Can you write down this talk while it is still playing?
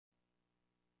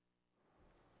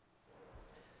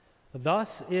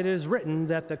Thus it is written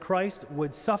that the Christ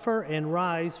would suffer and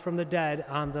rise from the dead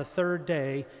on the third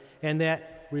day, and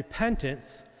that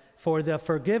repentance for the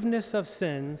forgiveness of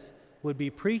sins would be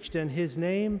preached in his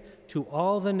name to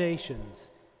all the nations,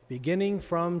 beginning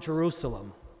from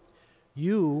Jerusalem.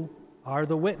 You are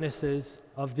the witnesses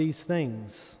of these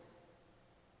things.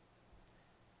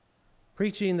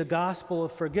 Preaching the gospel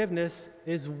of forgiveness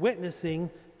is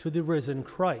witnessing to the risen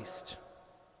Christ.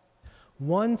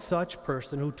 One such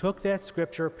person who took that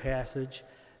scripture passage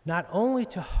not only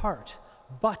to heart,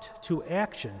 but to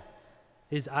action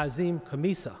is Azim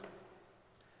Khamisa.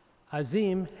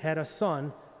 Azim had a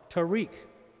son, Tariq,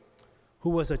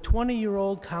 who was a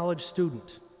 20-year-old college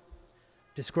student,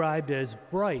 described as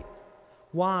bright,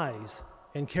 wise,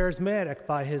 and charismatic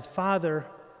by his father.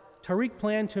 Tariq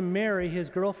planned to marry his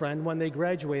girlfriend when they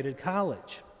graduated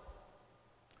college.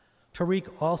 Tariq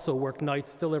also worked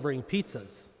nights delivering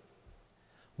pizzas.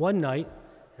 One night,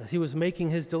 as he was making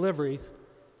his deliveries,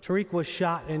 Tariq was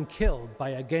shot and killed by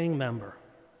a gang member.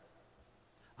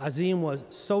 Azim was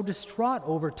so distraught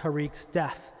over Tariq's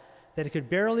death that he could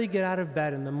barely get out of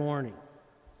bed in the morning.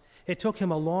 It took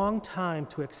him a long time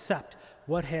to accept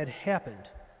what had happened,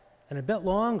 and a bit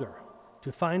longer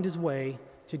to find his way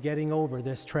to getting over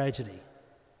this tragedy.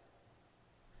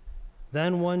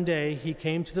 Then one day he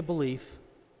came to the belief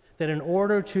that in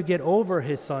order to get over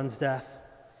his son's death,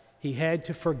 he had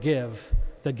to forgive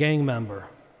the gang member.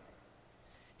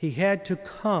 He had to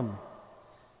come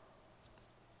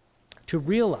to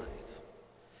realize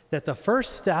that the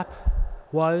first step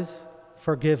was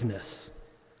forgiveness.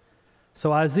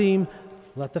 So Azim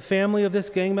let the family of this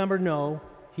gang member know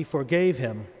he forgave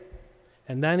him,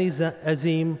 and then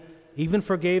Azim even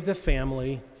forgave the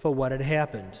family for what had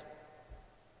happened.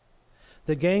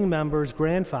 The gang member's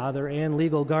grandfather and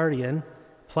legal guardian,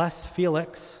 Ples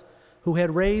Felix, who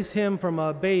had raised him from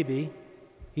a baby,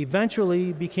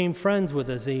 eventually became friends with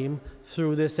Azim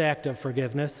through this act of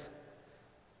forgiveness.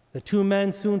 The two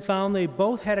men soon found they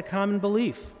both had a common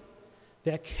belief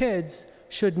that kids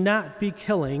should not be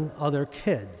killing other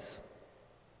kids.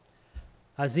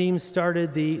 Azim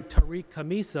started the Tariq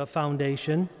Khamisa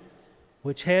Foundation,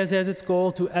 which has as its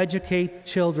goal to educate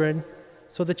children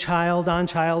so the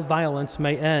child-on-child violence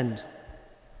may end.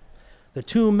 The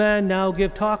two men now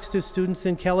give talks to students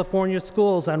in California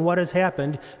schools on what has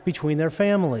happened between their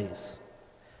families,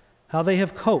 how they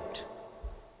have coped,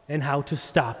 and how to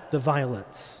stop the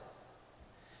violence.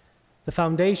 The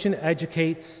foundation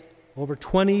educates over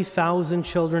 20,000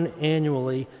 children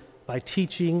annually by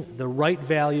teaching the right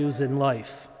values in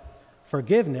life,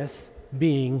 forgiveness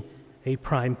being a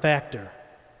prime factor.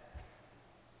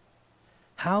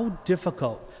 How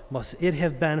difficult must it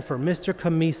have been for Mr.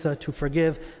 Khamisa to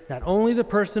forgive not only the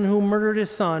person who murdered his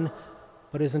son,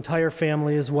 but his entire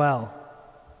family as well.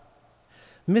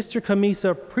 Mr.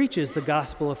 Khamisa preaches the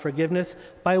gospel of forgiveness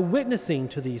by witnessing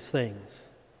to these things.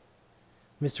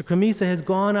 Mr. Khamisa has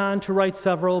gone on to write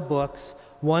several books,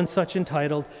 one such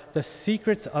entitled The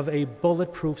Secrets of a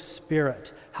Bulletproof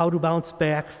Spirit, How to Bounce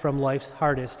Back from Life's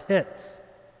Hardest Hits.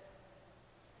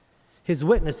 His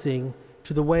witnessing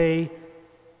to the way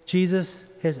Jesus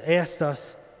has asked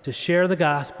us to share the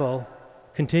gospel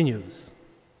continues.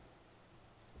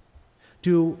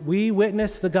 Do we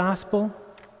witness the gospel?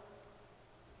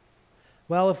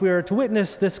 Well, if we are to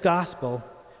witness this gospel,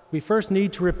 we first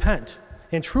need to repent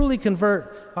and truly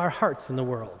convert our hearts in the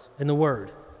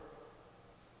Word.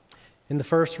 In the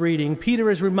first reading,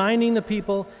 Peter is reminding the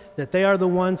people that they are the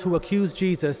ones who accused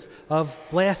Jesus of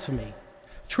blasphemy,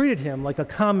 treated him like a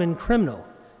common criminal,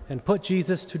 and put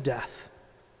Jesus to death.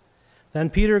 Then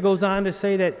Peter goes on to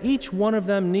say that each one of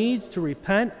them needs to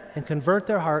repent and convert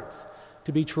their hearts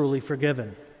to be truly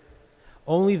forgiven.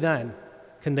 Only then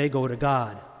can they go to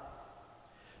God.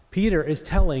 Peter is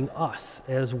telling us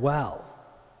as well.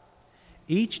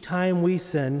 Each time we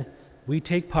sin, we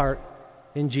take part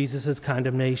in Jesus'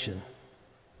 condemnation.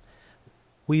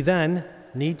 We then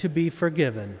need to be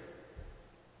forgiven,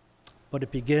 but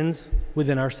it begins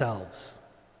within ourselves.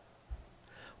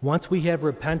 Once we have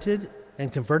repented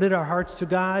and converted our hearts to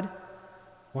God,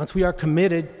 once we are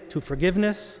committed to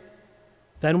forgiveness,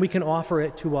 then we can offer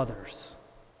it to others.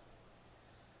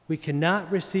 We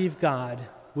cannot receive God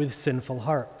with sinful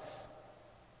hearts.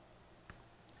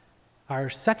 Our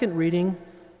second reading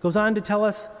goes on to tell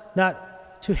us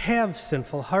not to have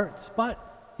sinful hearts,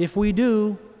 but if we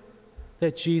do,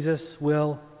 that Jesus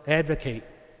will advocate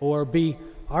or be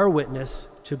our witness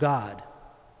to God.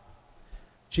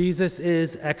 Jesus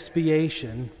is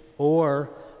expiation, or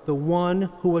the one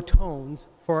who atones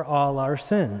for all our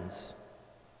sins.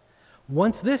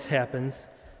 Once this happens,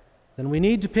 then we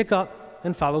need to pick up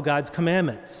and follow God's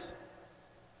commandments.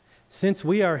 Since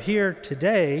we are here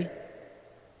today,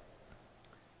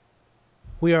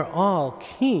 we are all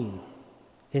keen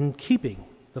in keeping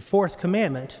the fourth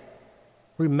commandment,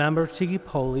 remember to keep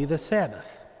holy the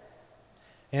Sabbath.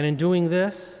 And in doing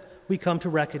this, we come to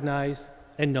recognize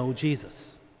and know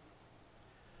Jesus.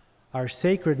 Our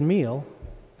sacred meal,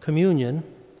 communion,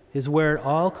 is where it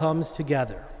all comes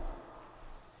together.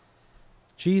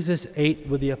 Jesus ate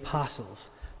with the apostles,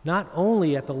 not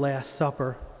only at the Last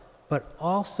Supper, but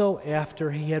also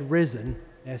after he had risen,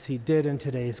 as he did in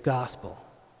today's gospel.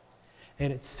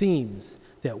 And it seems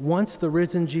that once the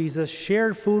risen Jesus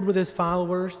shared food with his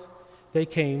followers, they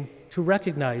came to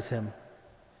recognize him.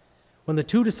 When the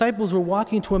two disciples were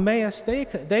walking to Emmaus,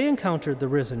 they encountered the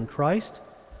risen Christ,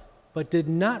 but did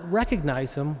not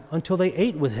recognize him until they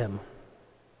ate with him.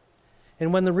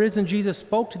 And when the risen Jesus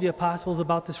spoke to the apostles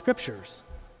about the scriptures,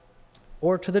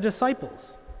 or to the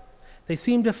disciples, they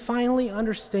seemed to finally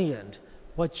understand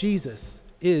what Jesus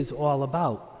is all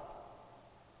about.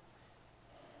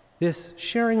 This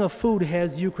sharing of food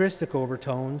has Eucharistic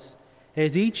overtones,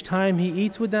 as each time he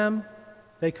eats with them,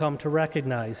 they come to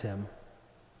recognize him.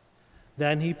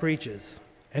 Then he preaches,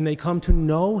 and they come to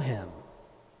know him.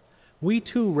 We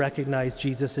too recognize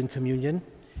Jesus in communion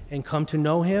and come to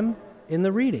know him in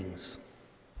the readings.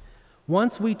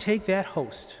 Once we take that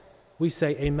host, we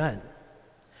say amen.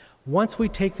 Once we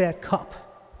take that cup,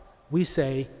 we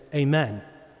say amen.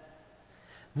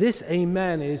 This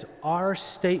amen is our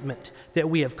statement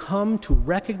that we have come to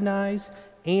recognize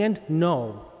and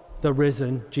know the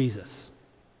risen Jesus.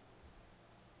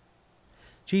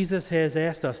 Jesus has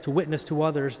asked us to witness to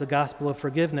others the gospel of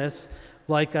forgiveness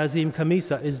like Azim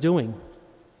Kamisa is doing.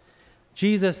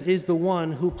 Jesus is the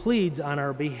one who pleads on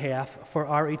our behalf for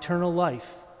our eternal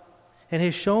life and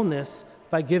has shown this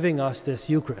by giving us this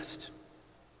Eucharist.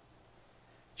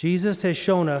 Jesus has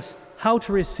shown us how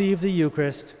to receive the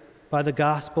Eucharist by the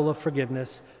gospel of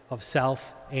forgiveness of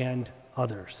self and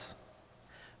others.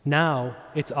 Now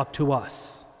it's up to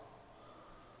us.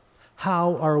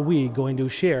 How are we going to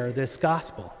share this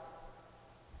gospel?